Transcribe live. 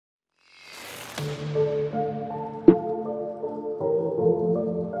Like,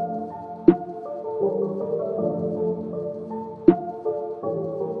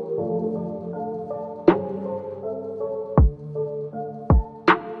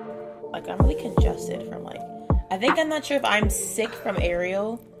 I'm really congested from, like... I think I'm not sure if I'm sick from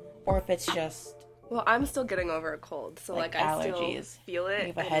Ariel or if it's just... Well, I'm still getting over a cold, so, like allergies. I still feel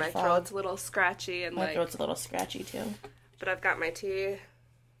it, and my throat's a little scratchy. And my throat's a little scratchy, too. But I've got my tea,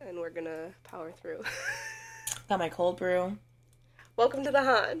 and we're gonna power through. Got my cold brew. Welcome to the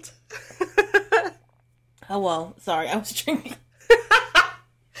haunt. Oh, well, sorry, I was drinking.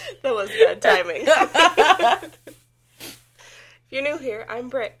 That was bad timing. If you're new here, I'm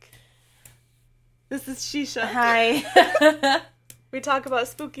Brick. This is Shisha. Hi. We talk about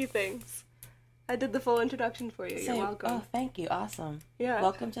spooky things. I did the full introduction for you. You're welcome. Oh, thank you. Awesome. Yeah.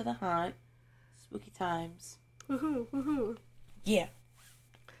 Welcome to the haunt. Spooky times. Woohoo, woohoo. Yeah.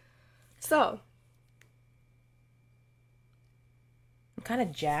 So. I'm kind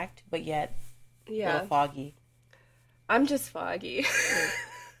of jacked, but yet a little foggy. I'm just foggy.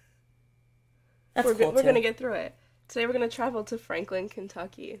 That's we're cool, we're going to get through it. Today we're going to travel to Franklin,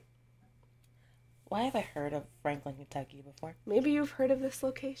 Kentucky. Why have I heard of Franklin, Kentucky before? Maybe you've heard of this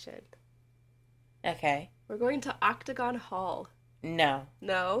location. Okay. We're going to Octagon Hall. No.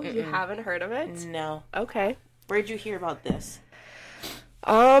 No? Mm-mm. You haven't heard of it? No. Okay. Where'd you hear about this?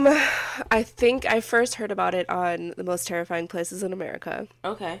 I think I first heard about it on The Most Terrifying Places in America.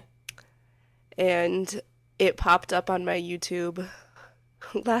 Okay. And it popped up on my YouTube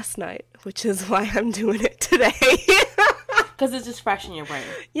last night, which is why I'm doing it today. Because it's just fresh in your brain.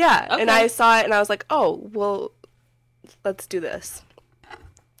 Yeah. Okay. And I saw it and I was like, oh, well, let's do this.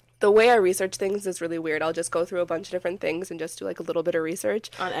 The way I research things is really weird. I'll just go through a bunch of different things and just do like a little bit of research.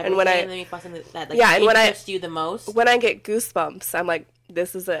 On everything, and then you find something that interests you the most. When I get goosebumps, I'm like,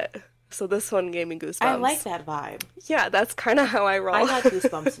 this is it. So this one gave me goosebumps. I like that vibe. Yeah, that's kind of how I roll. I got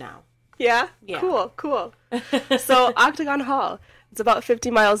goosebumps now. Yeah? Yeah. Cool. So Octagon Hall. It's about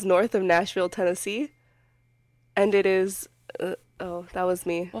 50 miles north of Nashville, Tennessee. And it is... oh, that was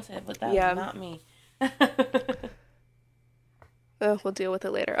me. What's it? But that was not me. We'll deal with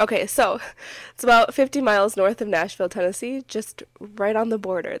it later. Okay, so it's about 50 miles north of Nashville, Tennessee, just right on the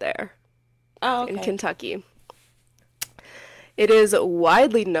border there. Oh, okay. In Kentucky. It is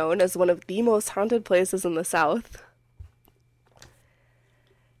widely known as one of the most haunted places in the South.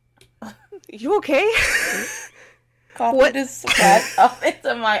 You okay? What is sweat up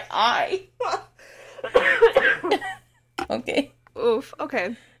into my eye? Okay. Oof.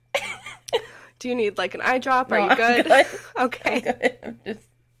 Okay. Do you need like an eye drop? No, Are you good? I'm good. Okay. I'm good.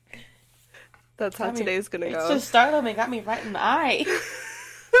 That's how today's gonna go. It just startled me, got me right in the eye.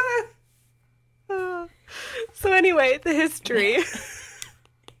 So anyway, the history.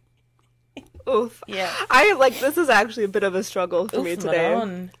 Oof. Yeah. This is actually a bit of a struggle for me today.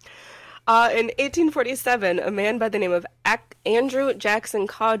 In 1847, a man by the name of Andrew Jackson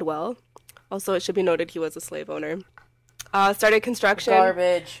Caldwell, also it should be noted he was a slave owner, started construction.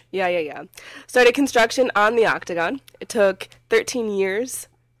 Garbage. Yeah. Started construction on the Octagon. It took 13 years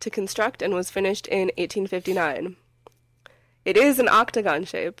to construct and was finished in 1859. It is an octagon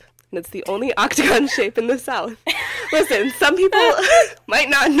shape, and it's the only octagon shape in the South. Listen, some people might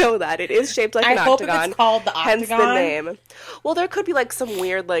not know that. It is shaped like an octagon. I hope it's called the octagon. Hence the name. Well, there could be like some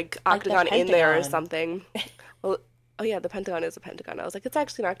weird like octagon in there or something. Well, oh yeah, the Pentagon is a pentagon. I was like, it's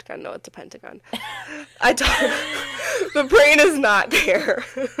actually an octagon. No, it's a pentagon. I don't. The brain is not there.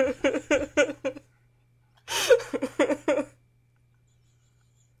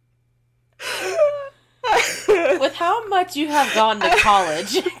 With how much you have gone to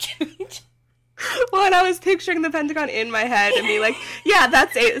college. Well, and I was picturing the Pentagon in my head and being like, yeah,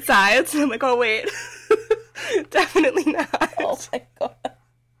 that's 8 sides. And I'm like, oh, wait. Definitely not. Oh, my God.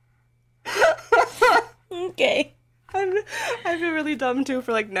 Okay. I feel really dumb, too,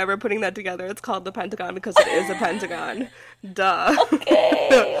 for, like, never putting that together. It's called the Pentagon because it is a pentagon. Duh.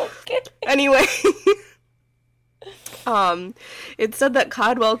 Okay. Anyway. It said that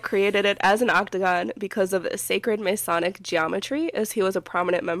Caldwell created it as an octagon because of sacred Masonic geometry, as he was a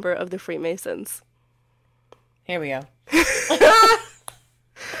prominent member of the Freemasons. Here we go.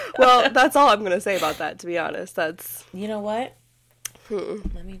 Well, that's all I'm going to say about that, to be honest. That's... You know what?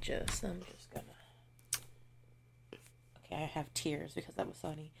 I'm just gonna... Okay, I have tears because that was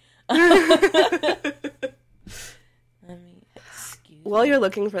funny. While you're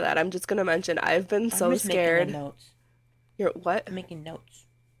looking for that, I'm just going to mention I've been so scared. Making notes. You're what? I'm making notes.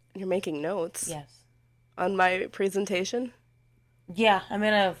 You're making notes? Yes. On my presentation? Yeah, I'm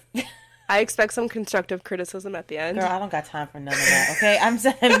gonna... I expect some constructive criticism at the end. Girl, I don't got time for none of that, okay? I'm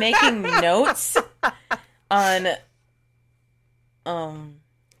making notes on, can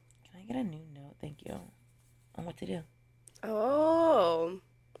I get a new note? Thank you. On what to do. Oh.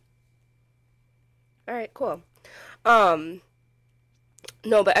 All right, cool. No,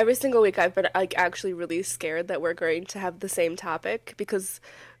 but every single week I've been like actually really scared that we're going to have the same topic, because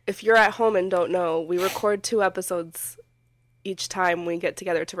if you're at home and don't know, we record 2 episodes each time we get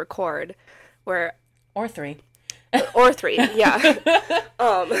together to record, or 3. Or 3, yeah.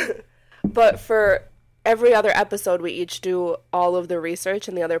 But for every other episode, we each do all of the research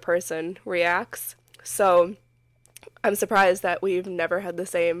and the other person reacts. So I'm surprised that we've never had the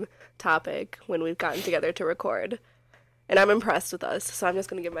same topic when we've gotten together to record. And I'm impressed with us, so I'm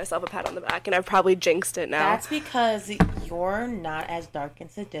just going to give myself a pat on the back, and I've probably jinxed it now. That's because you're not as dark and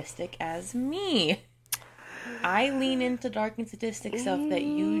sadistic as me. I lean into dark and sadistic stuff that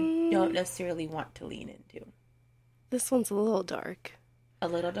you don't necessarily want to lean into. This one's a little dark. A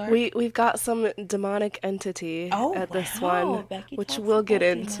little dark? We've got some demonic entity at this one, Becky, which we'll get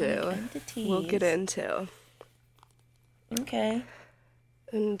into. Entities. We'll get into. Okay.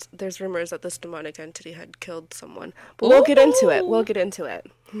 And there's rumors that this demonic entity had killed someone. But we'll get into it. We'll get into it.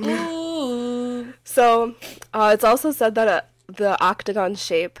 Ooh. So, it's also said that the octagon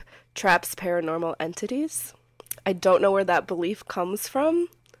shape traps paranormal entities. I don't know where that belief comes from,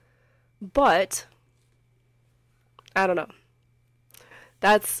 but I don't know.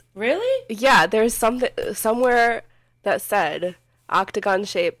 That's... Really? Yeah, there's somewhere that said octagon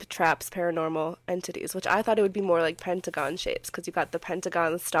shape traps paranormal entities, which I thought it would be more like pentagon shapes, because you got the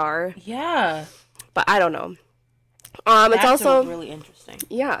pentagon star. Yeah. But I don't know. That's it's also really interesting.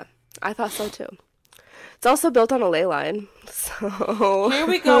 Yeah, I thought so too. It's also built on a ley line, so Here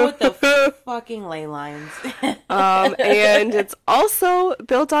we go with the fucking ley lines. And it's also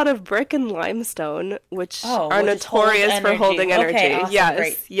built out of brick and limestone, which are notorious for holding energy. Okay, awesome, yes,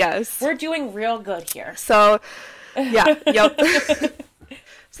 great. yes. We're doing real good here. So, yeah, yep.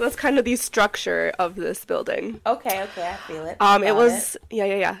 So that's kind of the structure of this building. Okay, I feel it. It was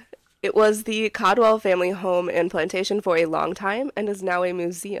yeah. It was the Caldwell family home and plantation for a long time, and is now a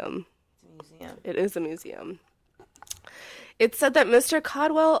museum. It is a museum. It said that Mr.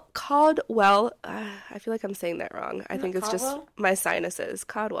 Caldwell, I feel like I'm saying that wrong. I think it's Caldwell? just my sinuses.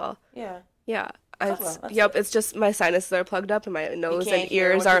 Caldwell. Yeah. Yeah. Yep, it's just my sinuses are plugged up and my nose and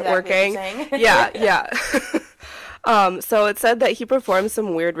hear ears what aren't exactly working. Yeah. So it said that he performed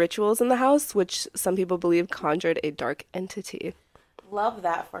some weird rituals in the house, which some people believe conjured a dark entity. Love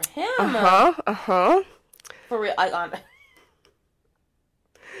that for him. Uh-huh. For real,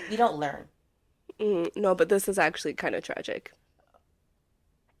 you don't learn. No, but this is actually kind of tragic.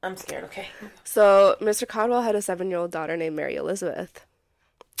 I'm scared, okay. So, Mr. Caldwell had a 7-year-old daughter named Mary Elizabeth.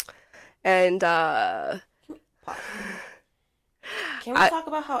 And, Can we talk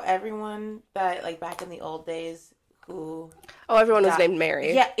about how everyone that, like, back in the old days who... Oh, everyone was named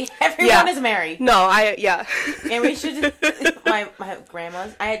Mary. Yeah, everyone is Mary. No, yeah. And we should just... my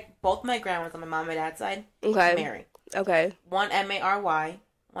grandmas... I had both my grandmas on my mom and dad's side. Okay. Mary. Okay. One M-A-R-Y,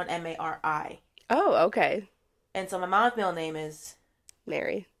 one M-A-R-I. Oh, okay. And so my mom's middle name is...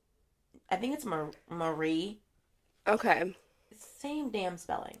 Mary. I think it's Marie. Okay. Same damn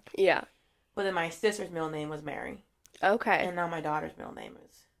spelling. Yeah. But then my sister's middle name was Mary. Okay. And now my daughter's middle name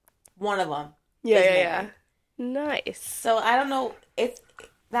is... One of them. Yeah. Nice. So I don't know.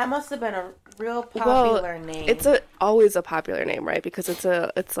 That must have been a real popular name. It's always a popular name, right? Because it's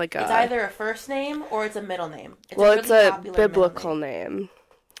either a first name or it's a middle name. It's a biblical name,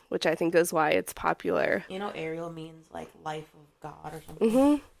 which I think is why it's popular. You know, Ariel means like life of God or something.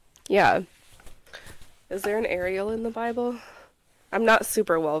 Mm-hmm. Yeah. Is there an Ariel in the Bible? I'm not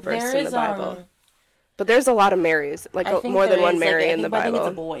super well versed in the Bible. But there's a lot of Marys, like more than one Mary in the Bible. I think it's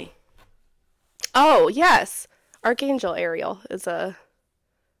a boy. Oh, yes. Archangel Ariel is a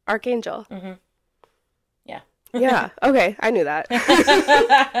archangel. Mm-hmm. Yeah. Yeah. Okay, I knew that.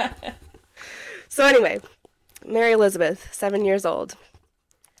 So anyway, Mary Elizabeth, 7 years old.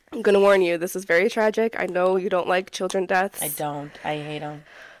 I'm going to warn you, this is very tragic. I know you don't like children deaths. I don't. I hate them.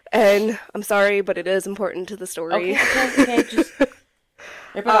 And I'm sorry, but it is important to the story. Okay, just rip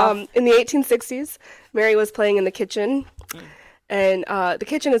it off. In the 1860s, Mary was playing in the kitchen. And the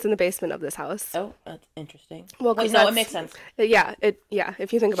kitchen is in the basement of this house. Oh, that's interesting. Well, it makes sense. Yeah,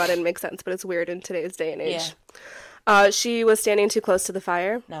 if you think about it, it makes sense, but it's weird in today's day and age. Yeah. She was standing too close to the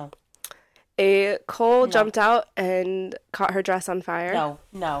fire. No. A coal jumped out and caught her dress on fire.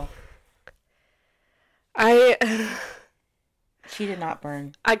 No. She did not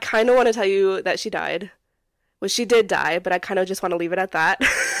burn. I kind of want to tell you that she died. Well, she did die, but I kind of just want to leave it at that.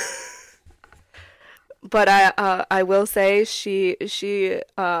 But I will say she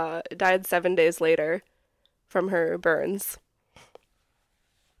died 7 days later from her burns.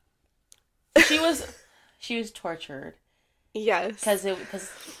 She was tortured. Yes.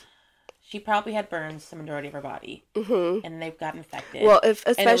 Because she probably had burns the majority of her body. Mm-hmm. And they've got infected. Well,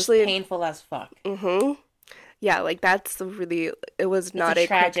 especially... And it was painful as fuck. Mm-hmm. Yeah, like, that's really... It was not a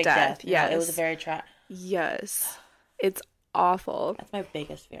tragic quick death. Yes. No, it was a very tragic... Yes. It's awful. That's my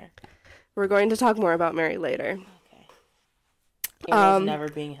biggest fear. We're going to talk more about Mary later. Okay. It was never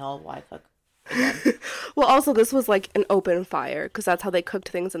being held while I cook again. Well, also, this was like an open fire, because that's how they cooked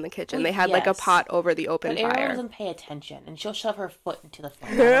things in the kitchen. Well, they had like a pot over the open fire. fire. Erin doesn't pay attention, and she'll shove her foot into the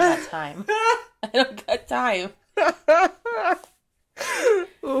flame. I don't got time. I don't got time.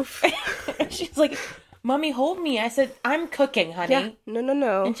 Oof. She's like, Mommy, hold me. I said, I'm cooking, honey. Yeah.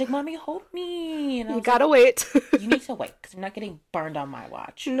 No. And she's like, Mommy, hold me. And you gotta wait. You need to wait, because I'm not getting burned on my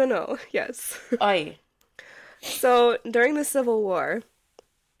watch. No. Yes. Oy. So, during the Civil War,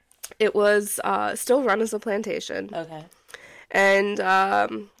 it was still run as a plantation. Okay. And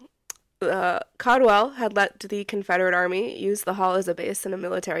Caldwell had let the Confederate Army use the hall as a base in a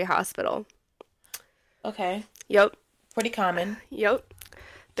military hospital. Okay. Yep. Pretty common. Yep.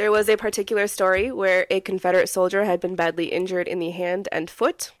 There was a particular story where a Confederate soldier had been badly injured in the hand and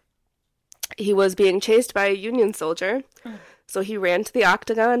foot. He was being chased by a Union soldier, so he ran to the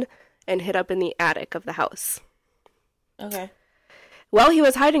Octagon and hid up in the attic of the house. Okay. While he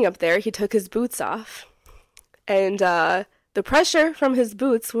was hiding up there, he took his boots off, and the pressure from his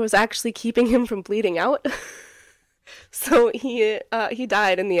boots was actually keeping him from bleeding out. So he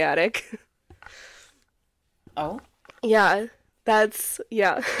died in the attic. Oh? Yeah.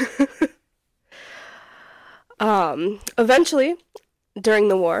 Yeah. Eventually, during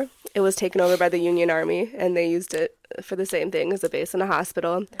the war, it was taken over by the Union Army, and they used it for the same thing as a base in a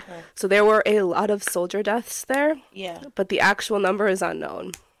hospital. Okay. So there were a lot of soldier deaths there. Yeah. But the actual number is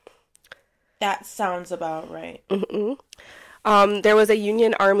unknown. That sounds about right. Mm-hmm. There was a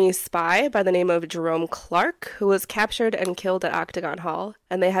Union Army spy by the name of Jerome Clark who was captured and killed at Octagon Hall,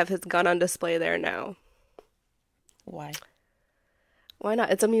 and they have his gun on display there now. Why? Why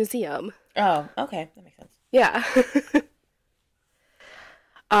not? It's a museum. Oh, okay. That makes sense. Yeah.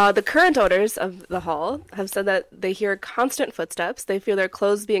 The current owners of the hall have said that they hear constant footsteps, they feel their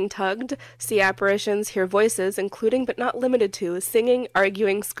clothes being tugged, see apparitions, hear voices, including but not limited to singing,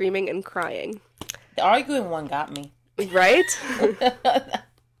 arguing, screaming, and crying. The arguing one got me. Right?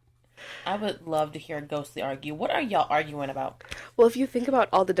 I would love to hear a ghostly argue. What are y'all arguing about? Well, if you think about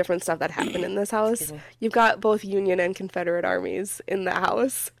all the different stuff that happened in this house, you've got both Union and Confederate armies in the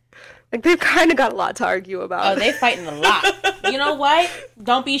house. Like, they've kind of got a lot to argue about. Oh, they're fighting a lot. You know what?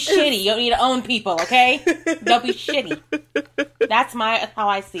 Don't be shitty. You don't need to own people, okay? Don't be shitty. That's how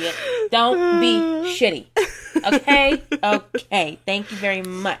I see it. Don't be shitty. Okay? Okay. Thank you very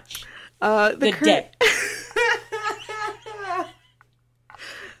much. Good day.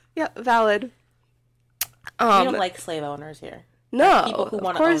 Yeah, valid. We don't like slave owners here. No, like people who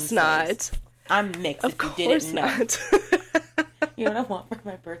want of to own course not. slaves. I'm mixed. Of if you didn't know. Not. You know what I want for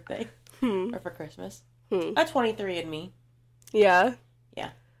my birthday or for Christmas? A 23andMe. Yeah.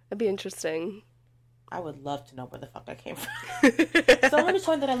 Yeah. That'd be interesting. I would love to know where the fuck I came from. Someone just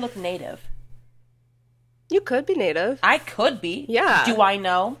told me that I look native. You could be native. I could be. Yeah. Do I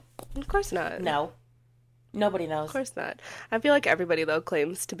know? Of course not. No. Nobody knows. Of course not. I feel like everybody, though,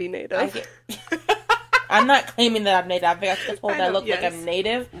 claims to be native. I'm not claiming that I'm native. I've been told that I look yes. like I'm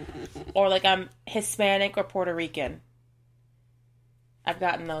native or like I'm Hispanic or Puerto Rican. I've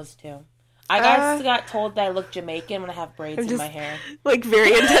gotten those too. I got told that I look Jamaican when I have braids in my hair. Like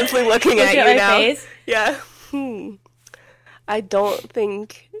very intensely looking at you now. Face? Yeah. I don't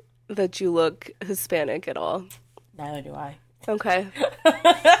think that you look Hispanic at all. Neither do I. Okay.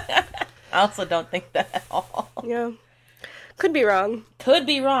 I also don't think that at all. Yeah. Could be wrong. Could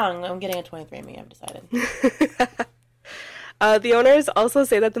be wrong. I'm getting a 23andMe, I've decided. The owners also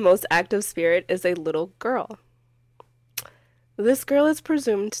say that the most active spirit is a little girl. This girl is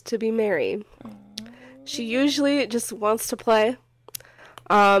presumed to be Mary. She usually just wants to play,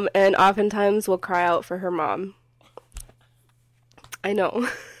 and oftentimes will cry out for her mom. I know.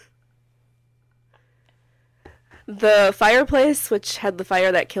 The fireplace, which had the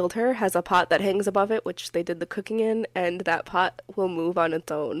fire that killed her, has a pot that hangs above it, which they did the cooking in, and that pot will move on its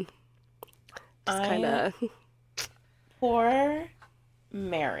own. Just kind of... Poor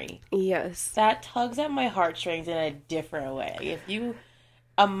Mary. Yes. That tugs at my heartstrings in a different way. If you...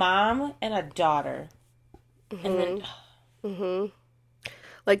 A mom and a daughter. Mm-hmm. And then... Mm-hmm.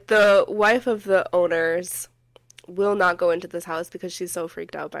 Like, the wife of the owners will not go into this house because she's so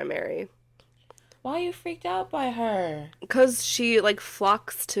freaked out by Mary. Why are you freaked out by her? Because she, like,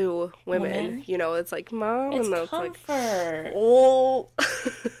 flocks to women. Women? You know, it's like, Mom. It's and then comfort. Like, oh.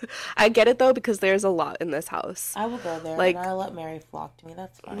 I get it, though, because there's a lot in this house. I will go there, like, and I'll let Mary flock to me.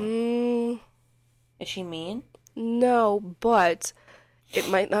 That's fine. Is she mean? No, but it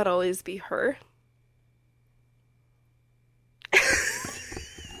might not always be her.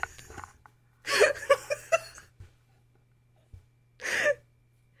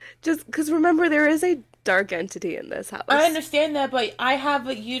 Just because remember, there is a dark entity in this house. I understand that, but I have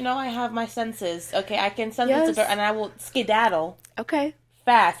my senses. Okay, I can sense it's a girl, and I will skedaddle. Okay.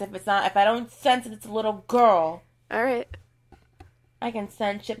 Fast. If I don't sense it's a little girl. All right. I can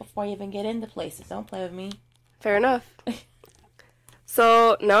sense shit before you even get into places. Don't play with me. Fair enough.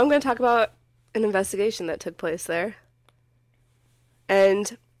 So now I'm going to talk about an investigation that took place there.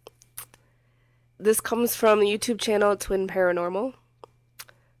 And this comes from the YouTube channel Twin Paranormal.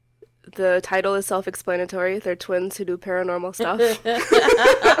 The title is self-explanatory. They're twins who do paranormal stuff.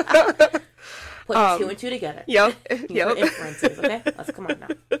 Put two and two together. Yep. Inferences, okay? Let's come on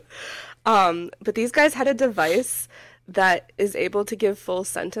now. But these guys had a device that is able to give full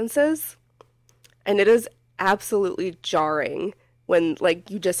sentences, and it is absolutely jarring when,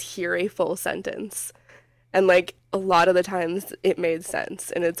 like, you just hear a full sentence. And, like, a lot of the times it made sense,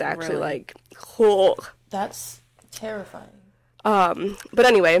 and it's actually, like, oh. That's terrifying. But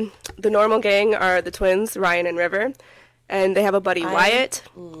anyway, the normal gang are the twins, Ryan and River, and they have a buddy, Wyatt.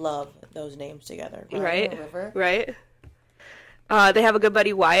 Love those names together. Ryan Right? and River. Right? They have a good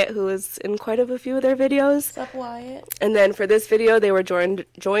buddy, Wyatt, who is in quite a few of their videos. What's up, Wyatt? And then for this video, they were joined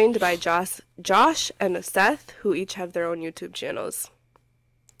by Josh and Seth, who each have their own YouTube channels.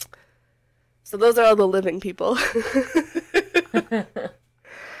 So those are all the living people.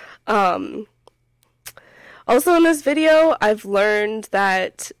 Also in this video, I've learned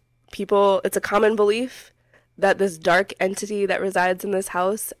that it's a common belief that this dark entity that resides in this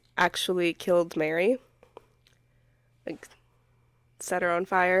house actually killed Mary. Like, set her on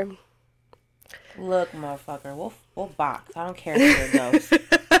fire. Look, motherfucker, we'll box. I don't care if you're a ghost.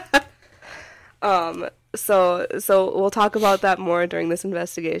 So we'll talk about that more during this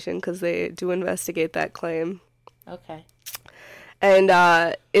investigation, because they do investigate that claim. Okay.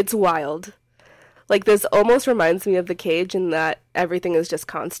 And it's wild. Like, this almost reminds me of The Cage in that everything is just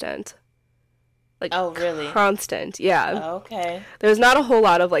constant. Like, oh, really? Constant, yeah. Oh, okay. There's not a whole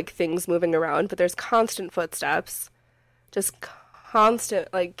lot of, like, things moving around, but there's constant footsteps. Just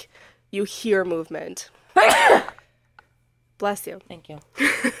constant, like, you hear movement. Bless you. Thank you.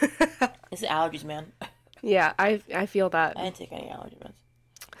 It's allergies, man. Yeah, I feel that. I didn't take any allergy meds.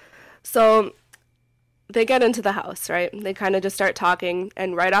 So they get into the house, right? They kind of just start talking,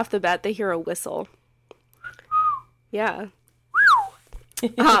 and right off the bat, they hear a whistle. Yeah.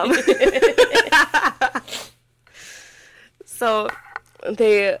 So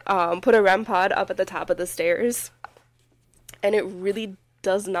they put a REM pod up at the top of the stairs, and it really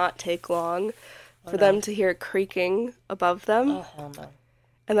does not take long for them to hear creaking above them. Oh, hell no.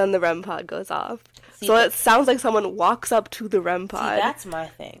 And then the REM pod goes off. So it sounds like someone walks up to the REM pod. See, that's my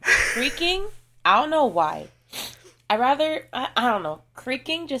thing. Creaking, I don't know why. I don't know.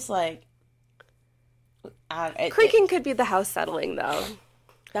 Creaking, just like... creaking could be the house settling, though.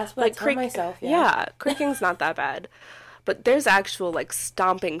 That's what I tell myself, yeah, creaking's not that bad. But there's actual, like,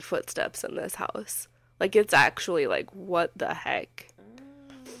 stomping footsteps in this house. Like, it's actually, like, what the heck?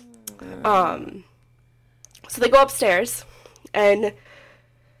 So they go upstairs, and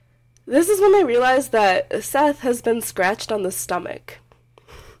this is when they realize that Seth has been scratched on the stomach.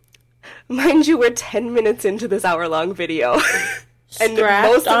 Mind you, we're 10 minutes into this hour-long video. And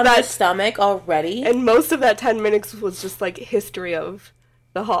scratched on the stomach already? And most of that 10 minutes was just, like, history of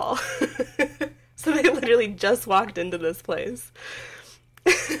the hall. So they literally just walked into this place.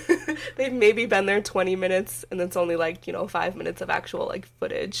 They've maybe been there 20 minutes, and it's only, like, 5 minutes of actual, like,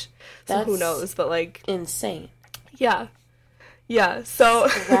 footage. So That's who knows, but, like... insane. Yeah. Yeah, so...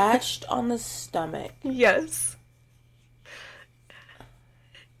 Scratched on the stomach. Yes.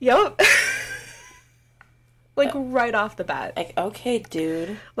 Yep. Like, right off the bat. Like, okay,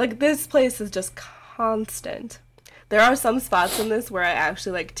 dude. Like, this place is just constant. There are some spots in this where I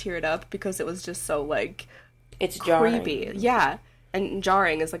actually, like, teared up because it was just so, like... It's jarring. Creepy. Yeah. And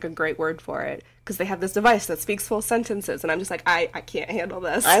jarring is, like, a great word for it. Because they have this device that speaks full sentences, and I'm just like, I can't handle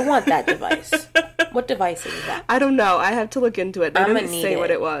this. I want that device. What device is that? I don't know. I have to look into it. They didn't say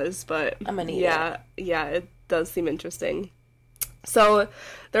what it was, but... I'm gonna need it. Yeah, it does seem interesting. So,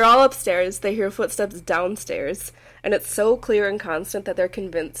 they're all upstairs. They hear footsteps downstairs, and it's so clear and constant that they're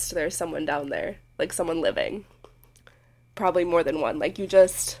convinced there's someone down there. Like, someone living. Probably more than one. Like,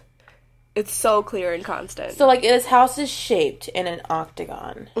 It's so clear and constant. So, like, this house is shaped in an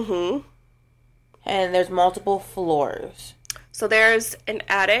octagon. Mm-hmm. And there's multiple floors. So there's an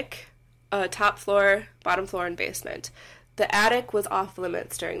attic, a top floor, bottom floor, and basement. The attic was off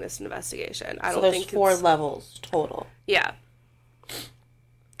limits during this investigation. I don't think there's 4 levels total. Yeah.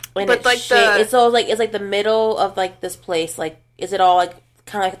 And but like it's like the middle of like this place. Like, is it all like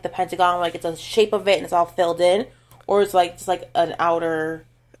kind of like the Pentagon? Like it's a shape of it and it's all filled in, or it's like just like an outer.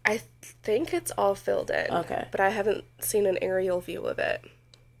 I think it's all filled in. Okay. But I haven't seen an aerial view of it.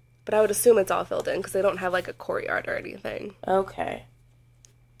 But I would assume it's all filled in because they don't have like a courtyard or anything. Okay.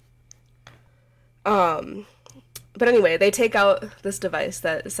 But anyway, they take out this device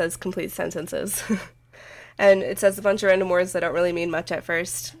that says complete sentences. And it says a bunch of random words that don't really mean much at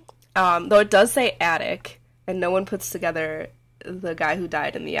first. Though it does say attic, and no one puts together the guy who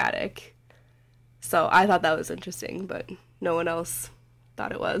died in the attic. So I thought that was interesting, but no one else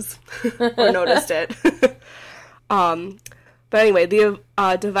thought it was or noticed it. But anyway, the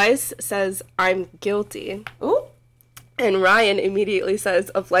device says, "I'm guilty." Ooh. And Ryan immediately says,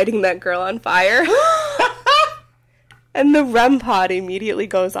 "Of lighting that girl on fire." And the REM pod immediately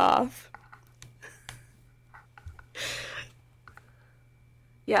goes off.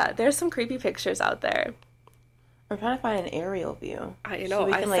 Yeah, there's some creepy pictures out there. I'm trying to find an aerial view. I know, so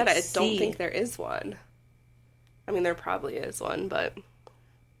we I can, said like, I don't see. think there is one. I mean, there probably is one, but...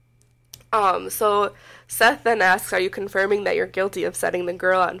 So Seth then asks, "Are you confirming that you're guilty of setting the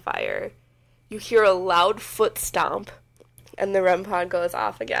girl on fire?" You hear a loud foot stomp, and the REM pod goes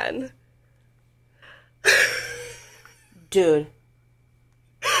off again. Dude.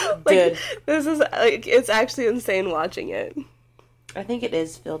 Like, this is, like, it's actually insane watching it. I think it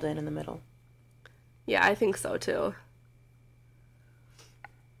is filled in the middle. Yeah, I think so, too.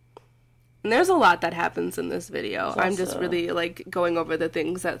 And there's a lot that happens in this video. I'm just really, like, going over the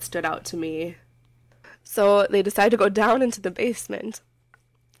things that stood out to me. So they decide to go down into the basement.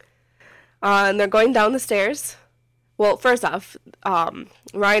 And they're going down the stairs. Well, first off,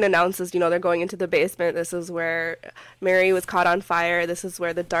 Ryan announces, they're going into the basement. This is where Mary was caught on fire. This is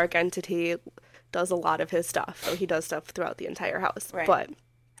where the dark entity does a lot of his stuff. So he does stuff throughout the entire house. Right.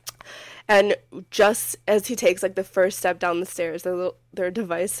 And just as he takes, like, the first step down the stairs, their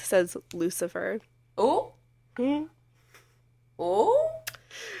device says Lucifer. Oh? Hmm? Oh?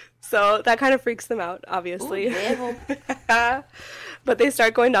 So that kind of freaks them out, obviously. Ooh, But they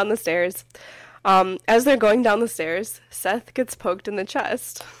start going down the stairs. As they're going down the stairs, Seth gets poked in the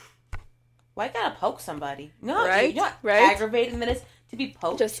chest. Why gotta poke somebody? No, right? You're not right? aggravating that it's to be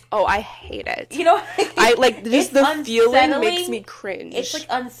poked. I hate it. I like, just the feeling makes me cringe. It's, like,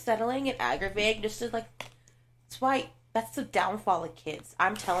 unsettling and aggravating. Just to, like, that's the downfall of kids.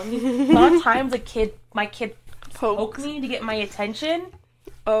 I'm telling you. A lot of times my kid poke me to get my attention.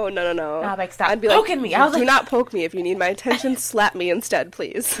 Oh, no. I'll be like, stop I'd be poking me. I was do not poke me. If you need my attention, slap me instead,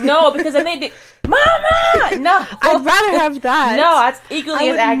 please. No, because then they do, Mama! No. I'd rather have that. No, that's equally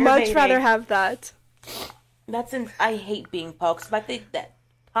as aggravating. I would much rather have that. I hate being poked. So I think that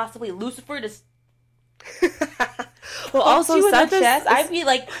possibly Lucifer just well, also you in Seth the chest. I'd be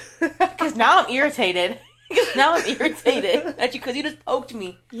like, because now I'm irritated. Because you just poked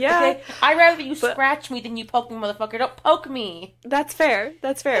me. Yeah. Okay? I'd rather you scratch me than you poke me, motherfucker. Don't poke me. That's fair.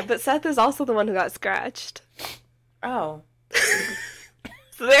 But Seth is also the one who got scratched. Oh.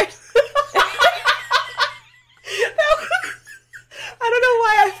 So there's... I don't know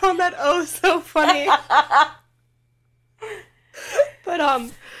why I found that so funny.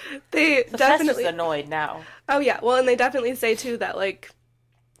 But they so definitely just annoyed now. Oh yeah, well, and they definitely say too that, like,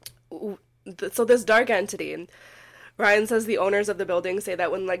 so this dark entity, Ryan says the owners of the building say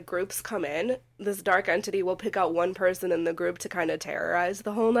that when, like, groups come in, this dark entity will pick out one person in the group to kind of terrorize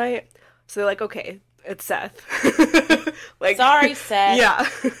the whole night. So they're like, okay, it's Seth. Like, sorry, Seth. Yeah.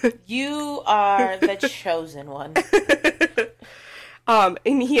 You are the chosen one.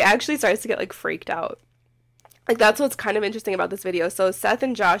 And he actually starts to get, like, freaked out. Like, that's what's kind of interesting about this video. So Seth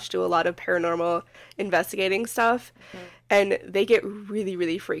and Josh do a lot of paranormal investigating stuff, and they get really,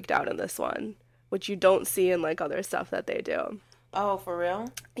 really freaked out in this one, which you don't see in, like, other stuff that they do. Oh, for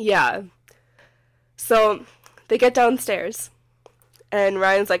real? Yeah. So they get downstairs, and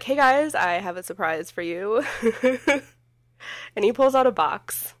Ryan's like, "Hey, guys, I have a surprise for you." And he pulls out a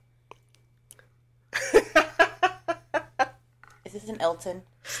box. Is this an Elton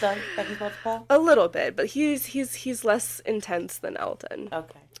stunt that he's about to pull? A little bit, but he's less intense than Elton.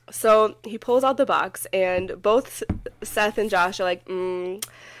 Okay. So he pulls out the box, and both Seth and Josh are like,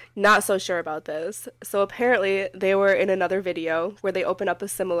 not so sure about this. So apparently they were in another video where they open up a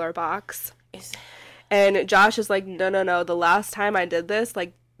similar box. And Josh is like, no, the last time I did this,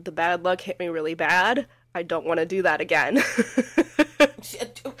 like, the bad luck hit me really bad. I don't want to do that again.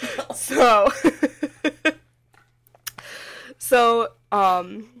 So,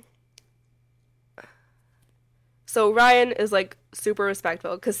 so Ryan is, like, super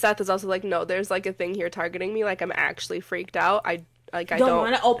respectful, because Seth is also like, no, there's, like, a thing here targeting me, like, I'm actually freaked out. I don't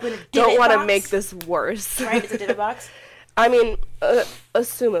want to open a divot don't want to box? make this worse. Right, it's a divot box? I mean,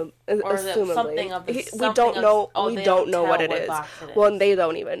 assumably. Something of the, we don't know what it is. Well, they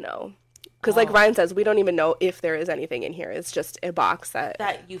don't even know. Because, like Ryan says, we don't even know if there is anything in here. It's just a box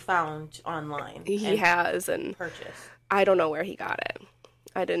that you found online. He has and purchased. I don't know where he got it.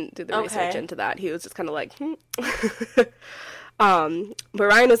 I didn't do the research into that. He was just kind of like, But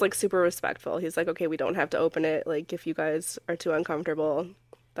Ryan is, like, super respectful. He's like, okay, we don't have to open it. Like, if you guys are too uncomfortable,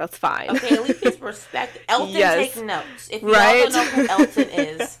 that's fine. Okay, at least he's respect. Elton, take notes. If you all don't know who Elton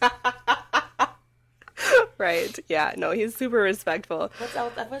is. Right. Yeah. No, he's super respectful. What's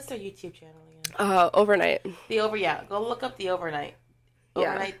their YouTube channel again? Overnight. Go look up the Overnight.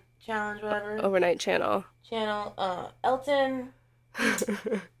 Overnight challenge, whatever. Overnight channel. Elton.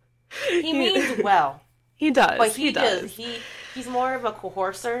 He means well. He does. But he does. He's more of a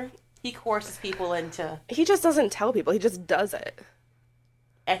coercer. He coerces people into. He just doesn't tell people. He just does it.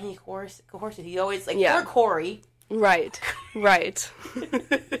 And he coerces. He always poor Corey. Right.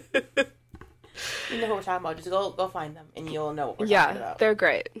 You know who we're talking about. Just go find them, and you'll know what we're talking about. Yeah, they're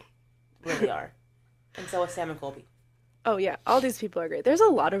great. Really are. And so is Sam and Colby. Oh, yeah. All these people are great. There's a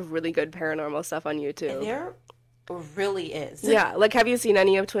lot of really good paranormal stuff on YouTube. And there really is. Yeah. Like, have you seen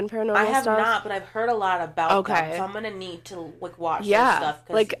any of Twin Paranormal stuff? I have not, but I've heard a lot about them. So I'm going to need to, watch this stuff.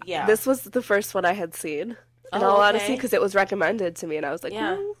 This was the first one I had seen. In all honesty, because it was recommended to me, and I was like,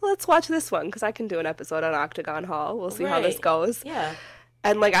 let's watch this one, because I can do an episode on Octagon Hall. We'll see how this goes. Yeah.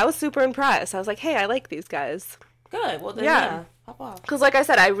 And, like, I was super impressed. I was like, hey, I like these guys. Good. Well, then, pop off. Because, like I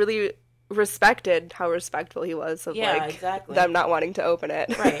said, I really respected how respectful he was of, them not wanting to open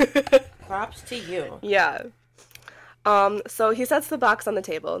it. Right. Props to you. Yeah. So he sets the box on the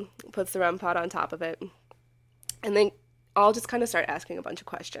table, puts the REM pod on top of it, and then I'll just kind of start asking a bunch of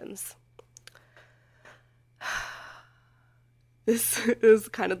questions. This is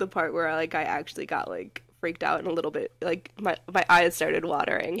kind of the part where, I actually got, freaked out and a little bit, my eyes started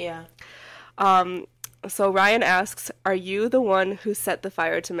watering. Yeah. So Ryan asks, are you the one who set the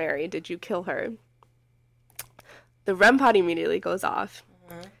fire to Mary? Did you kill her? The REM pod immediately goes off.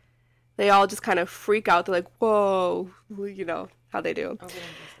 Mm-hmm. They all just kind of freak out. They're like, whoa, you know how they do. I'm getting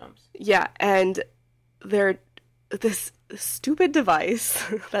goosebumps. Yeah, and they're this stupid device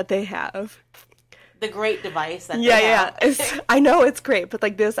that they have. The great device that they have. Yeah. I know it's great, but,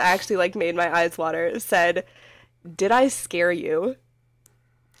 this actually, made my eyes water. It said, did I scare you?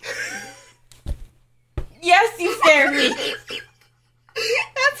 Yes, you scared me.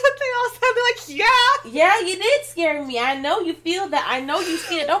 That's what they all said. They're like, yeah. Yeah, you did scare me. I know you feel that. I know you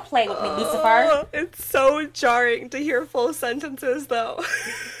see it. Don't play with me, Lucifer. It's so jarring to hear full sentences, though.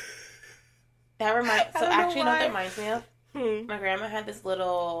 That reminds... So, actually, you know what that reminds me of? My grandma had this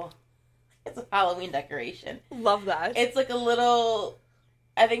little... It's a Halloween decoration. Love that. It's like a little...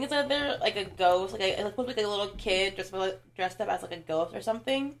 I think it's either like a ghost. It's supposed to be like a little kid dressed up as like a ghost or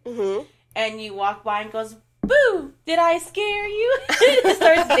something. Mm-hmm. And you walk by and goes, boo! Did I scare you? It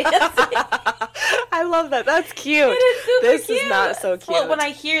starts dancing. I love that. That's cute. It is super this cute. Is not so cute. Well, when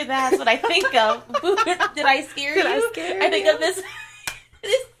I hear that, that's what I think of. Boo! Did I scare you? I think of this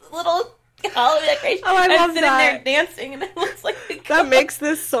little Halloween decoration. Oh, I love sitting that. there dancing, and it looks like a that makes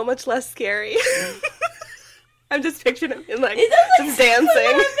this so much less scary. I'm just picturing him just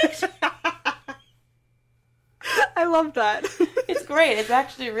dancing. I love that. It's great. It's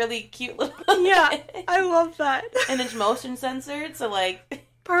actually really cute little. Yeah, I love that. And it's motion censored, so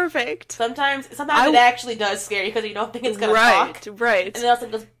perfect. Sometimes it actually does scare you because you don't think it's gonna talk. Right. And then also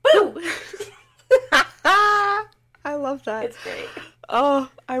it goes boo. I love that. It's great. Oh,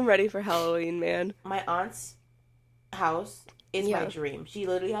 I'm ready for Halloween, man. My aunt's house is my dream. She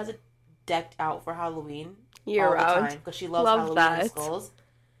literally has it decked out for Halloween year round because she loves Halloween and skulls.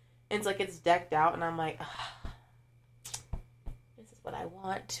 And it's decked out, and I'm like, this is what I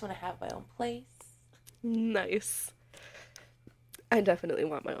want when I have my own place. Nice. I definitely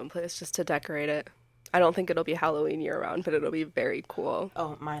want my own place just to decorate it. I don't think it'll be Halloween year round, but it'll be very cool.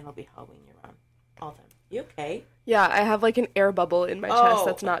 Oh, mine will be Halloween year round all the time. You okay? Yeah, I have an air bubble in my chest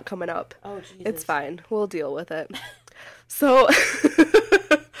that's not coming up. Oh, Jesus. It's fine. We'll deal with it. So,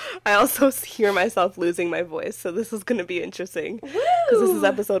 I also hear myself losing my voice, so this is going to be interesting. Because this is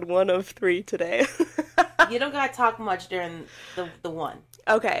episode 1 of 3 today. You don't got to talk much during the one.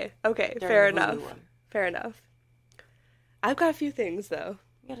 Okay, fair enough. Fair enough. I've got a few things, though.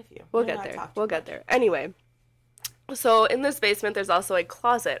 We got a few. We'll get there. We'll get there. Anyway, so in this basement, there's also a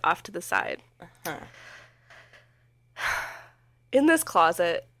closet off to the side. Uh-huh. In this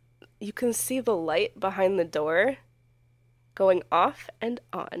closet, you can see the light behind the door going off and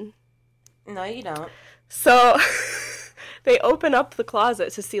on. No, you don't. So they open up the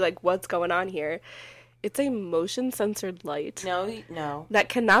closet to see, like, what's going on here. It's a motion-censored light. No. That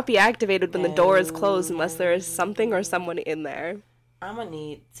cannot be activated when the door is closed unless there is something or someone in there.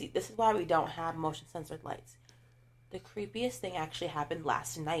 See, this is why we don't have motion-censored lights. The creepiest thing actually happened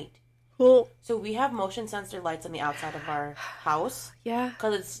last night. Well, so we have motion-censored lights on the outside of our house. Yeah.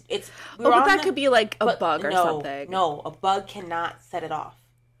 Because it's... but that could be, like, a bug or something. No, a bug cannot set it off.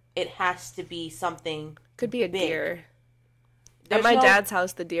 It has to be something Could be a big. Deer. At my dad's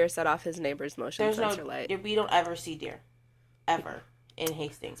house, the deer set off his neighbor's motion sensor light. We don't ever see deer. Ever. In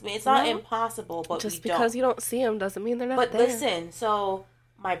Hastings. I mean, it's not impossible, but just because you don't see them doesn't mean they're not there. But listen, so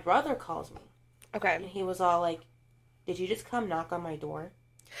my brother calls me. Okay. And he was all like, did you just come knock on my door?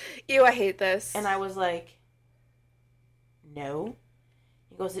 Ew, I hate this. And I was like, no.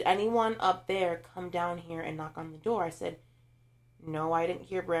 He goes, did anyone up there come down here and knock on the door? I said, no, I didn't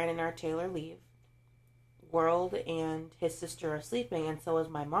hear Brandon or Taylor leave. World and his sister are sleeping, and so is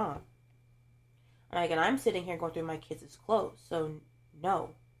my mom. And I'm sitting here going through my kids' clothes, so no.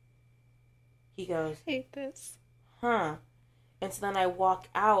 He goes, I hate this. Huh. And so then I walk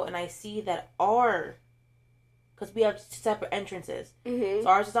out and I see that because we have separate entrances. Mm-hmm. So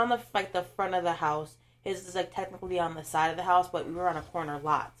ours is on the front of the house. His is like technically on the side of the house, but we were on a corner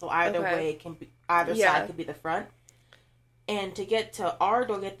lot. So either way, it can be either side could be the front. And to get to our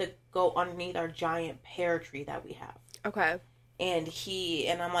door, we have to go underneath our giant pear tree that we have. Okay.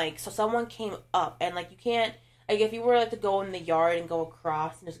 And I'm like, so someone came up, and like you can't, like if you were like to go in the yard and go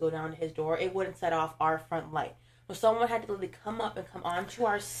across and just go down to his door, it wouldn't set off our front light. So someone had to literally come up and come onto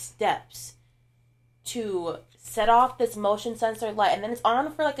our steps to set off this motion sensor light, and then it's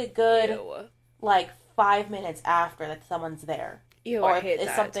on for like a good like 5 minutes after that someone's there. Ew, or I hate it's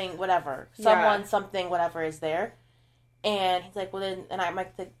that. something whatever, something whatever is there. And he's like, well then, and I'm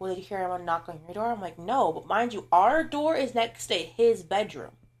like, well, did you hear anyone knock on your door? I'm like, no, but mind you, our door is next to his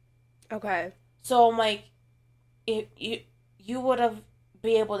bedroom. Okay. So I'm like, you would have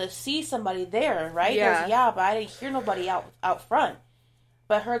been able to see somebody there, right? Yeah. But I didn't hear nobody out front.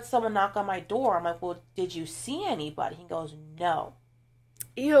 But I heard someone knock on my door. I'm like, well, did you see anybody? He goes, no.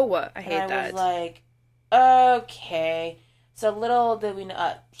 Ew, I hate that. I was like, okay. So little did we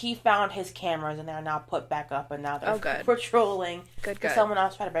know, he found his cameras and they're now put back up, and now they're patrolling. Good. Someone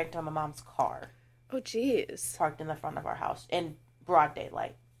else tried to break into my mom's car. Oh, jeez. Parked in the front of our house in broad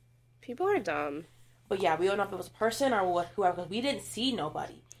daylight. People are dumb. But yeah, we don't know if it was a person or whoever, because we didn't see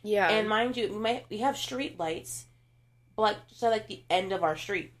nobody. Yeah. And mind you, we have street lights, but like just at like the end of our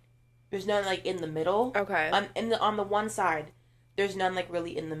street. There's none like in the middle. Okay. On the one side, there's none like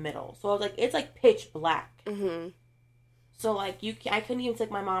really in the middle. So I was like, it's like pitch black. Mm-hmm. So, like, I couldn't even take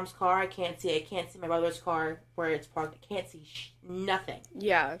my mom's car. I can't see my brother's car where it's parked. I can't see nothing.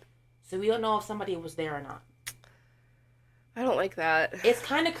 Yeah. So we don't know if somebody was there or not. I don't like that. It's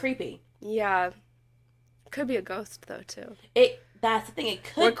kind of creepy. Yeah. Could be a ghost, though, too. That's the thing. It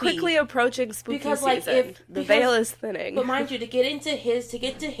could be. We're quickly approaching spooky season. The veil is thinning. But mind you, to get to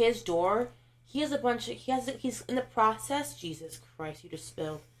his door, he's in the process. Jesus Christ, you just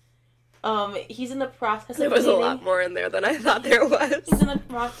spilled. He's in the process of There was a lot more in there than I thought there was. He's in the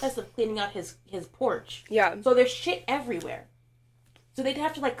process of cleaning out his porch. Yeah. So there's shit everywhere. So they'd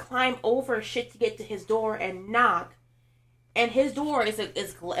have to, like, climb over shit to get to his door and knock. And his door is at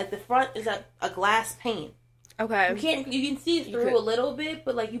the front is a glass pane. Okay. You can see through a little bit,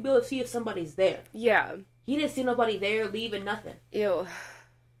 but, like, you'll be able to see if somebody's there. Yeah. He didn't see nobody there, leaving nothing. Ew,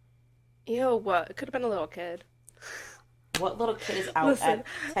 what? It could have been a little kid. What little kid is out Listen,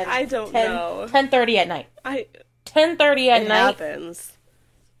 at 10, I don't know. 10:30 at night. 10:30 at night. It happens.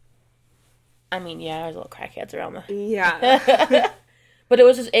 I mean, yeah, there's little crackheads around the... Yeah. But it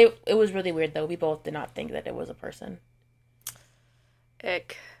was just, it was really weird, though. We both did not think that it was a person.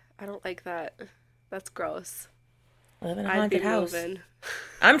 Ick. I don't like that. That's gross. I live in a haunted house. Moving.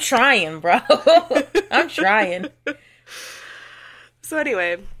 I'm trying, bro. I'm trying. So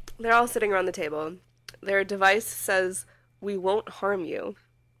anyway, they're all sitting around the table. Their device says, "We won't harm you."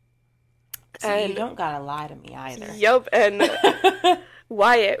 So and you don't gotta lie to me either. Yep, and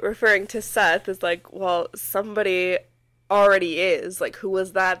Wyatt, referring to Seth, is like, well, somebody already is. Like, who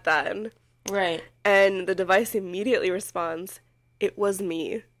was that then? Right. And the device immediately responds, "It was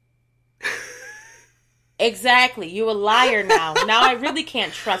me." Exactly. You a liar now. Now I really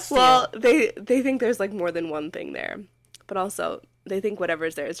can't trust you. Well, they think there's, like, more than one thing there. But also, they think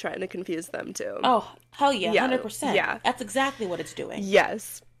whatever's there is trying to confuse them, too. Oh, hell yeah, Yeah, 100%. yeah. That's exactly what it's doing.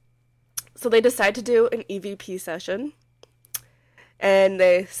 Yes. So they decide to do an EVP session. And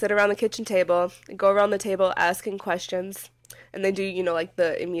they sit around the kitchen table, go around the table asking questions. And they do, like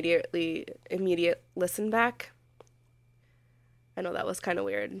the immediate listen back. I know that was kind of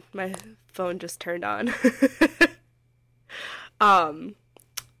weird. My phone just turned on. It's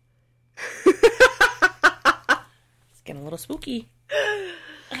getting a little spooky.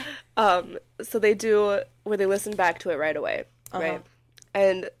 So they do where they listen back to it right away, right?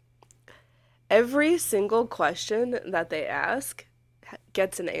 And every single question that they ask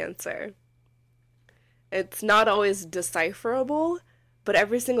gets an answer. It's not always decipherable, but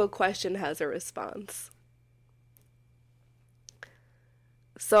every single question has a response.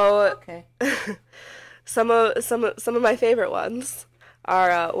 So, Okay. some of my favorite ones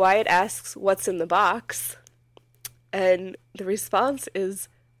are Wyatt asks, "What's in the box?" And the response is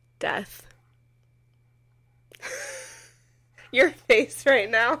death. Your face right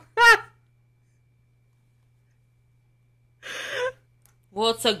now.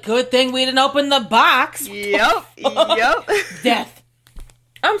 Well, it's a good thing we didn't open the box. Yep. Yep. Death.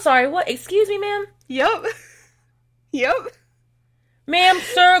 I'm sorry, what? Excuse me, ma'am? Yep. Yep. Ma'am,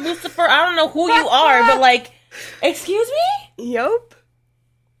 sir, Lucifer, I don't know who you are, but like, excuse me? Yep.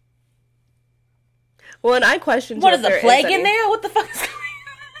 Well, and I questioned what is the plague in there? What the fuck is going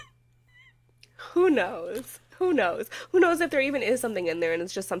on? Who knows? Who knows? Who knows if there even is something in there and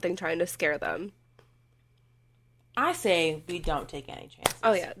it's just something trying to scare them? I say we don't take any chances.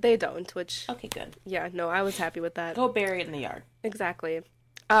 Oh, yeah, they don't, which... Okay, good. Yeah, no, I was happy with that. Go bury it in the yard. Exactly.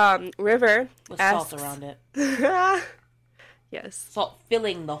 River with asks... salt around it. Yes. Salt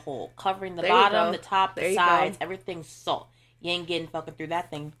filling the hole, covering the There you bottom, go. the top, There the you sides, go. everything's salt. You ain't getting fucking through that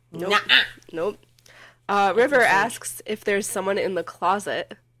thing. Nope. Nuh-uh. Nope. River asks if there's someone in the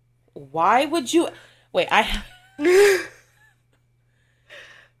closet. Why would you... Wait,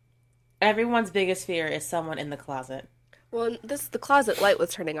 Everyone's biggest fear is someone in the closet. Well, the closet light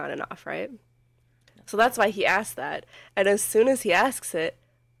was turning on and off, right? So that's why he asked that. And as soon as he asks it,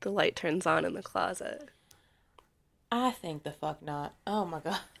 the light turns on in the closet. I think the fuck not. Oh my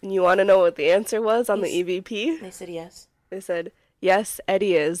god. And you want to know what the answer was on the EVP? They said yes. They said, yes,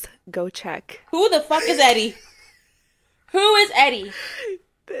 Eddie is. Go check. Who the fuck is Eddie? Who is Eddie?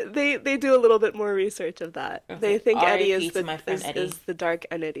 They do a little bit more research of that. Okay. They think Eddie R.I.P. is to my friend Eddie. is the dark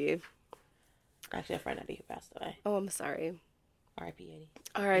entity. Actually, a friend Eddie who passed away. Oh, I'm sorry. R.I.P. Eddie.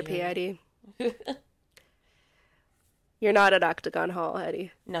 R.I.P. Eddie. You're not at Octagon Hall,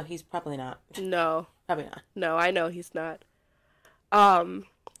 Eddie. No, he's probably not. No. Probably not. No, I know he's not.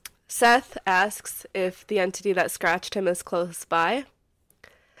 Seth asks if the entity that scratched him is close by.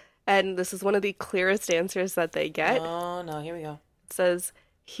 And this is one of the clearest answers that they get. Oh, no, here we go. It says,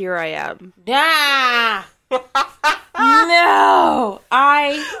 "Here I am." Ah! No!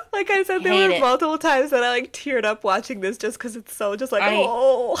 Like I said, there were multiple times that I teared up watching this just because it's so just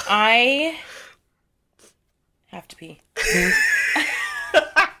oh. I have to pee.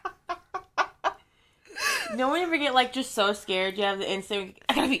 No one ever get just so scared you have the instant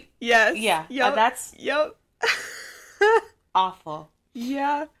I gotta pee. Yes. Yeah. Yep. That's awful.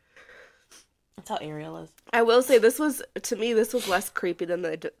 Yeah. That's how Ariel is. I will say this was less creepy than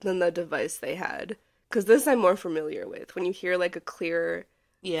the device they had. Because this I'm more familiar with. When you hear a clear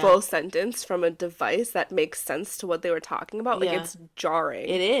full sentence from a device that makes sense to what they were talking about, it's jarring.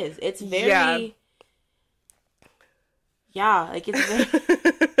 It is. It's very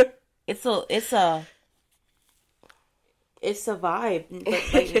it's very it's a vibe.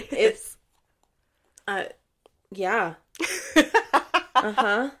 But it's yeah.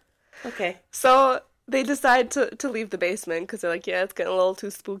 Okay. So they decide to leave the basement because they're like, yeah, it's getting a little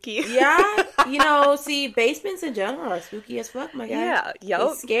too spooky. Yeah, see, basements in general are spooky as fuck, my guy. Yeah, yep.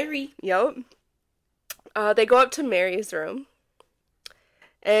 It's scary. Yep. They go up to Mary's room,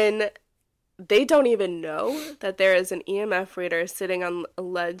 and they don't even know that there is an EMF reader sitting on a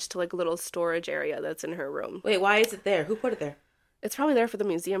ledge to a little storage area that's in her room. Wait, why is it there? Who put it there? It's probably there for the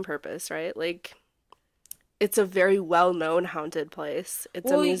museum purpose, right? It's a very well-known haunted place. It's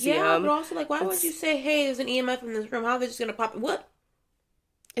a museum. Yeah, but also, why would you say, hey, there's an EMF in this room? How are they just going to pop it? What?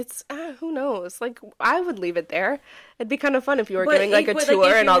 It's, who knows? I would leave it there. It'd be kind of fun if you were giving, a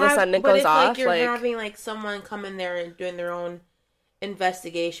tour and all of a sudden it goes off. But if, you're having, someone come in there and doing their own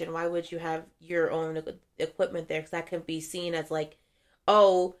investigation, why would you have your own equipment there? Because that could be seen as,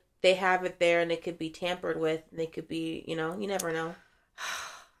 oh, they have it there and it could be tampered with. And they could be, you never know.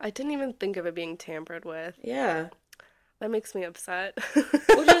 I didn't even think of it being tampered with. Yeah. That makes me upset. Which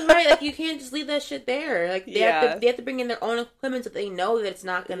is right. Like, you can't just leave that shit there. Like, they have to bring in their own equipment so they know that it's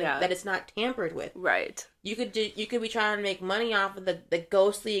not that it's not tampered with. Right. You could be trying to make money off of the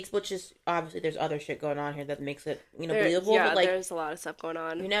ghostly, which is obviously there's other shit going on here that makes it believable. Yeah, but, like, there's a lot of stuff going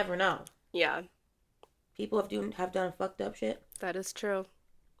on. You never know. Yeah. People have done fucked up shit. That is true.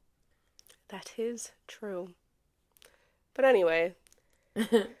 That is true. But anyway,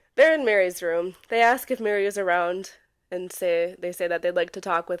 they're in Mary's room. They ask if Mary is around, and they say that they'd like to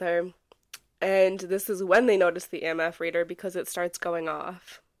talk with her. And this is when they notice the EMF reader, because it starts going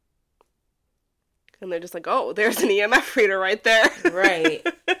off. And they're just like, oh, there's an EMF reader right there. Right.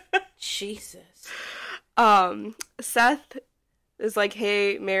 Jesus. Seth is like,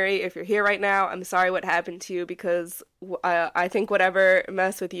 hey, Mary, if you're here right now, I'm sorry what happened to you, because I think whatever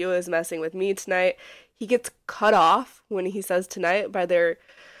mess with you is messing with me tonight. He gets cut off when he says tonight by their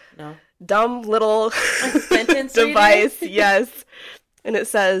dumb little sentence device. Yes. And it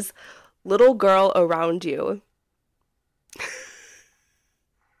says, little girl around you.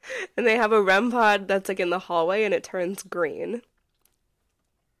 And they have a REM pod that's like in the hallway, and it turns green.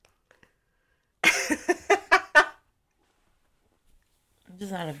 This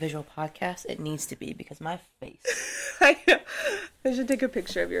is not a visual podcast. It needs to be, because my face. I know. I should take a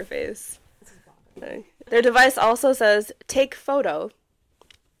picture of your face. Their device also says, take photo.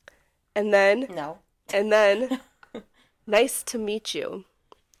 And then... No. And then, nice to meet you.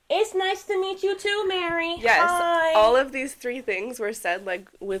 It's nice to meet you too, Mary. Yes. Hi. All of these 3 things were said, like,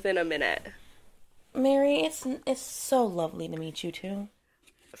 within a minute. Mary, it's so lovely to meet you too.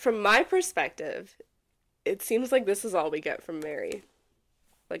 From my perspective, it seems like this is all we get from Mary.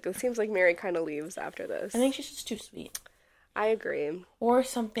 Like, it seems like Mary kind of leaves after this. I think she's just too sweet. I agree. Or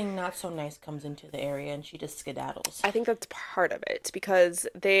something not so nice comes into the area and she just skedaddles. I think that's part of it, because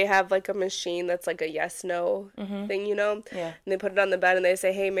they have, like, a machine that's, like, a yes-no thing, you know? Yeah. And they put it on the bed and they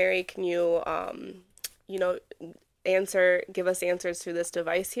say, hey, Mary, can you, give us answers through this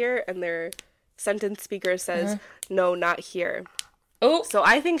device here? And their sentence speaker says, no, not here. Oh. So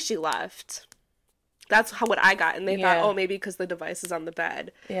I think she left. That's what I got. And they thought, oh, maybe because the device is on the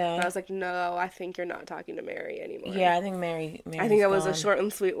bed. Yeah. And I was like, no, I think you're not talking to Mary anymore. Yeah, I think Mary I think that was a short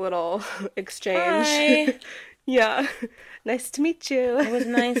and sweet little exchange. Hi. Yeah. Nice to meet you. It was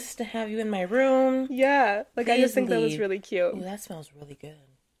nice to have you in my room. Yeah. Like, Please I just think leave. that was really cute. Ooh, that smells really good.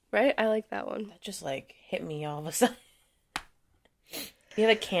 Right? I like that one. That just, like, hit me all of a sudden. You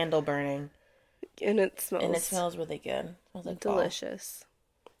have a candle burning. And it smells really good. It smells like delicious. Fall.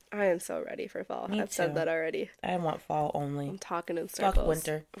 I am so ready for fall. I've said that already. I want fall only. I'm talking in circles. Fuck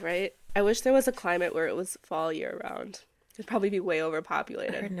winter. Right? I wish there was a climate where it was fall year round. It'd probably be way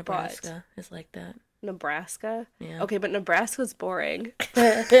overpopulated. I heard Nebraska is like that. Nebraska? Yeah. Okay, but Nebraska's boring.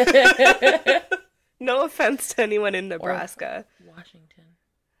 No offense to anyone in Nebraska. Or Washington.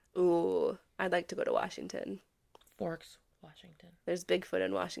 Ooh, I'd like to go to Washington. Forks, Washington. There's Bigfoot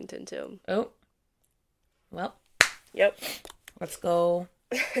in Washington, too. Oh. Well. Yep. Let's go.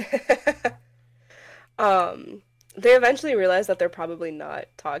 They eventually realize that they're probably not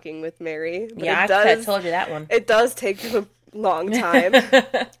talking with Mary. But yeah, I told you that one. It does take a long time.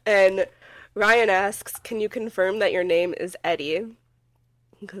 And Ryan asks, can you confirm that your name is Eddie?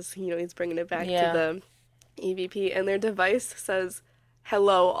 Because, he's bringing it back to the EVP. And their device says,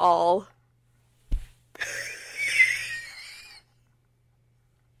 hello, all.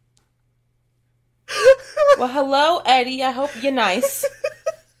 Well, hello, Eddie. I hope you're nice.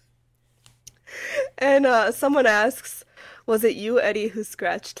 And someone asks, was it you, Eddie, who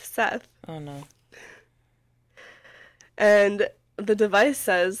scratched Seth? Oh, no. And the device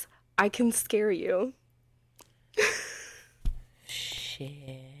says, I can scare you.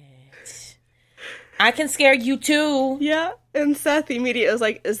 Shit. I can scare you, too. Yeah. And Seth immediately was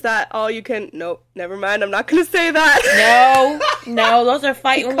like, is that all you can... Nope, never mind. I'm not going to say that. No, those are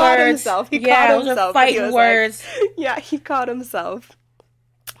fighting he words. Caught himself. He caught himself. Those are fighting words. Like, yeah, he caught himself.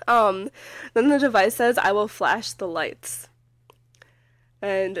 Then the device says, I will flash the lights.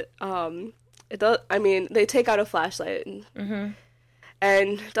 And, it does, they take out a flashlight. And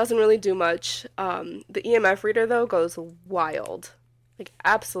it doesn't really do much. The EMF reader, though, goes wild. Like,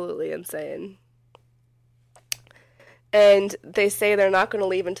 absolutely insane. And they say they're not going to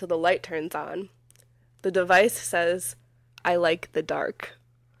leave until the light turns on. The device says, I like the dark.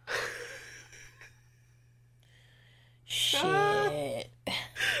 Shit.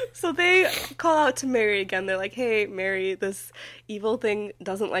 So they call out to Mary again. They're like, hey, Mary, this evil thing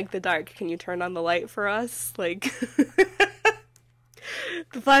doesn't like the dark. Can you turn on the light for us? Like,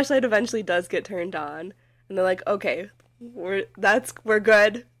 the flashlight eventually does get turned on. And they're like, okay, we're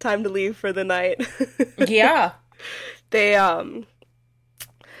good. Time to leave for the night. Yeah. They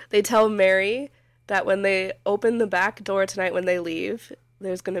tell Mary that when they open the back door tonight when they leave,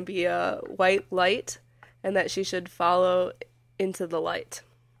 there's going to be a white light and that she should follow into the light.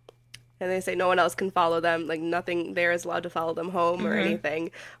 And they say no one else can follow them, like nothing there is allowed to follow them home or anything.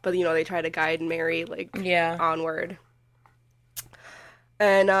 But, you know, they try to guide Mary, like, onward.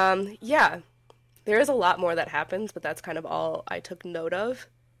 And, yeah, there is a lot more that happens, but that's kind of all I took note of.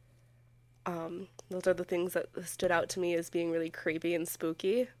 Those are the things that stood out to me as being really creepy and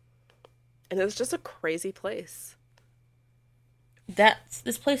spooky. And it was just a crazy place.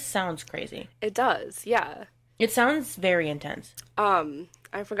 This place sounds crazy. It does, yeah. It sounds very intense.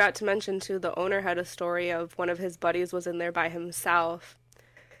 I forgot to mention, too, the owner had a story of one of his buddies was in there by himself.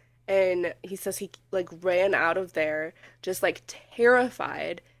 And he says he, like, ran out of there just, like,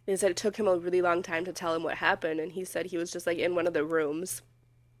 terrified. And he said it took him a really long time to tell him what happened. And he said he was just, like, in one of the rooms.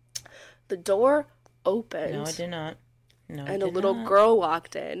 The door opened. No, it did not. No, and a little girl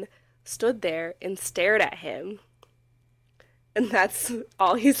walked in, stood there, and stared at him. And that's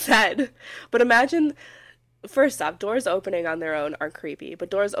all he said. But imagine, first off, doors opening on their own are creepy.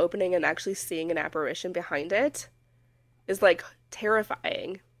 But doors opening and actually seeing an apparition behind it is, like,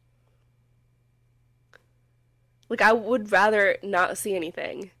 terrifying. Like, I would rather not see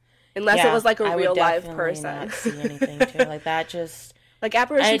anything. Unless it was, like, a real live person. I would definitely not see anything, too. Like, that just... Like,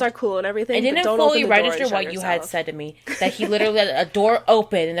 apparitions are cool and everything, I didn't but don't fully open the door register and what shut you yourself. had said to me. That he literally had a door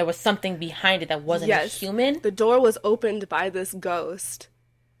open and there was something behind it that wasn't a human. The door was opened by this ghost.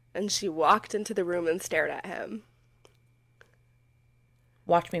 And she walked into the room and stared at him.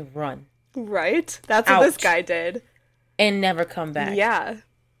 Watch me run. Right? That's what this guy did. And never come back. Yeah.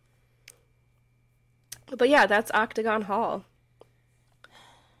 But yeah, that's Octagon Hall.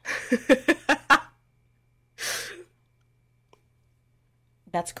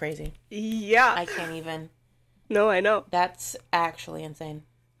 That's crazy. Yeah. I can't even. No, I know. That's actually insane.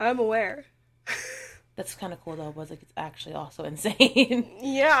 I'm aware. That's kind of cool, though. But it's actually also insane.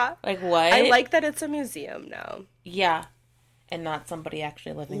 Yeah. Like, what? I like that it's a museum now. Yeah. And not somebody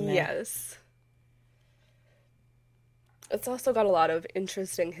actually living there. Yes. It's also got a lot of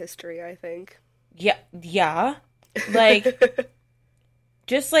interesting history, I think. Yeah. Yeah. Like,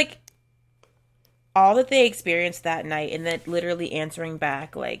 just, like, all that they experienced that night and then literally answering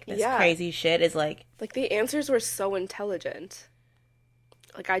back, like, this crazy shit is, like... Like, the answers were so intelligent.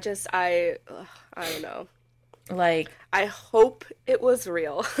 Like, I don't know. Like... I hope it was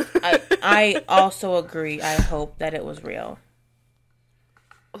real. I also agree. I hope that it was real.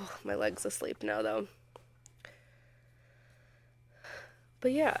 Oh, my leg's asleep now, though.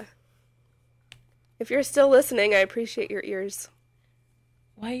 But yeah. If you're still listening, I appreciate your ears.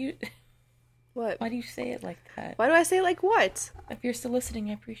 Why you... What? Why do you say it like that? Why do I say it like what? If you're still listening,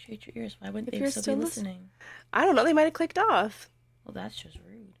 I appreciate your ears. Why wouldn't they still be listening? I don't know. They might have clicked off. Well, that's just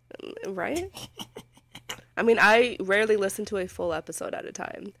rude. Right? I mean, I rarely listen to a full episode at a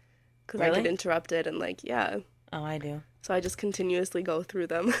time. Because I get interrupted and, like, yeah. Oh, I do. So I just continuously go through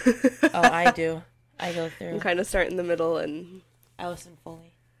them. Oh, I do. I go through. And kind of start in the middle and... I listen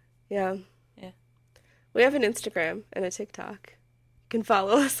fully. Yeah. Yeah. We have an Instagram and a TikTok. You can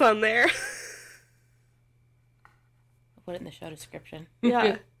follow us on there. I'll put it in the show description.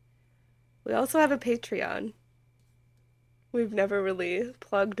 Yeah. We also have a Patreon. We've never really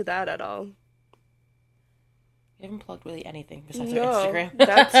plugged that at all. We haven't plugged really anything besides our Instagram.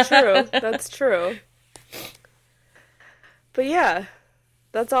 That's true. That's true. But yeah,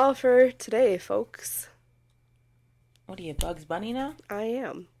 that's all for today, folks. What are you, Bugs Bunny now? I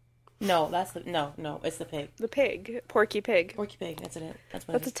am. No, that's the... No, it's the pig. The pig. Porky Pig. Porky Pig, that's it.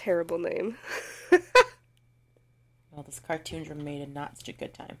 That's a terrible name. Well, those cartoons were made in not such a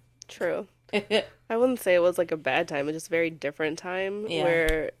good time. True. I wouldn't say it was like a bad time. It was just a very different time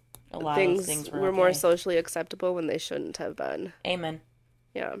where a lot of things were more socially acceptable when they shouldn't have been. Amen.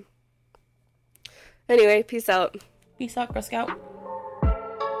 Yeah. Anyway, peace out. Peace out, Girl Scout.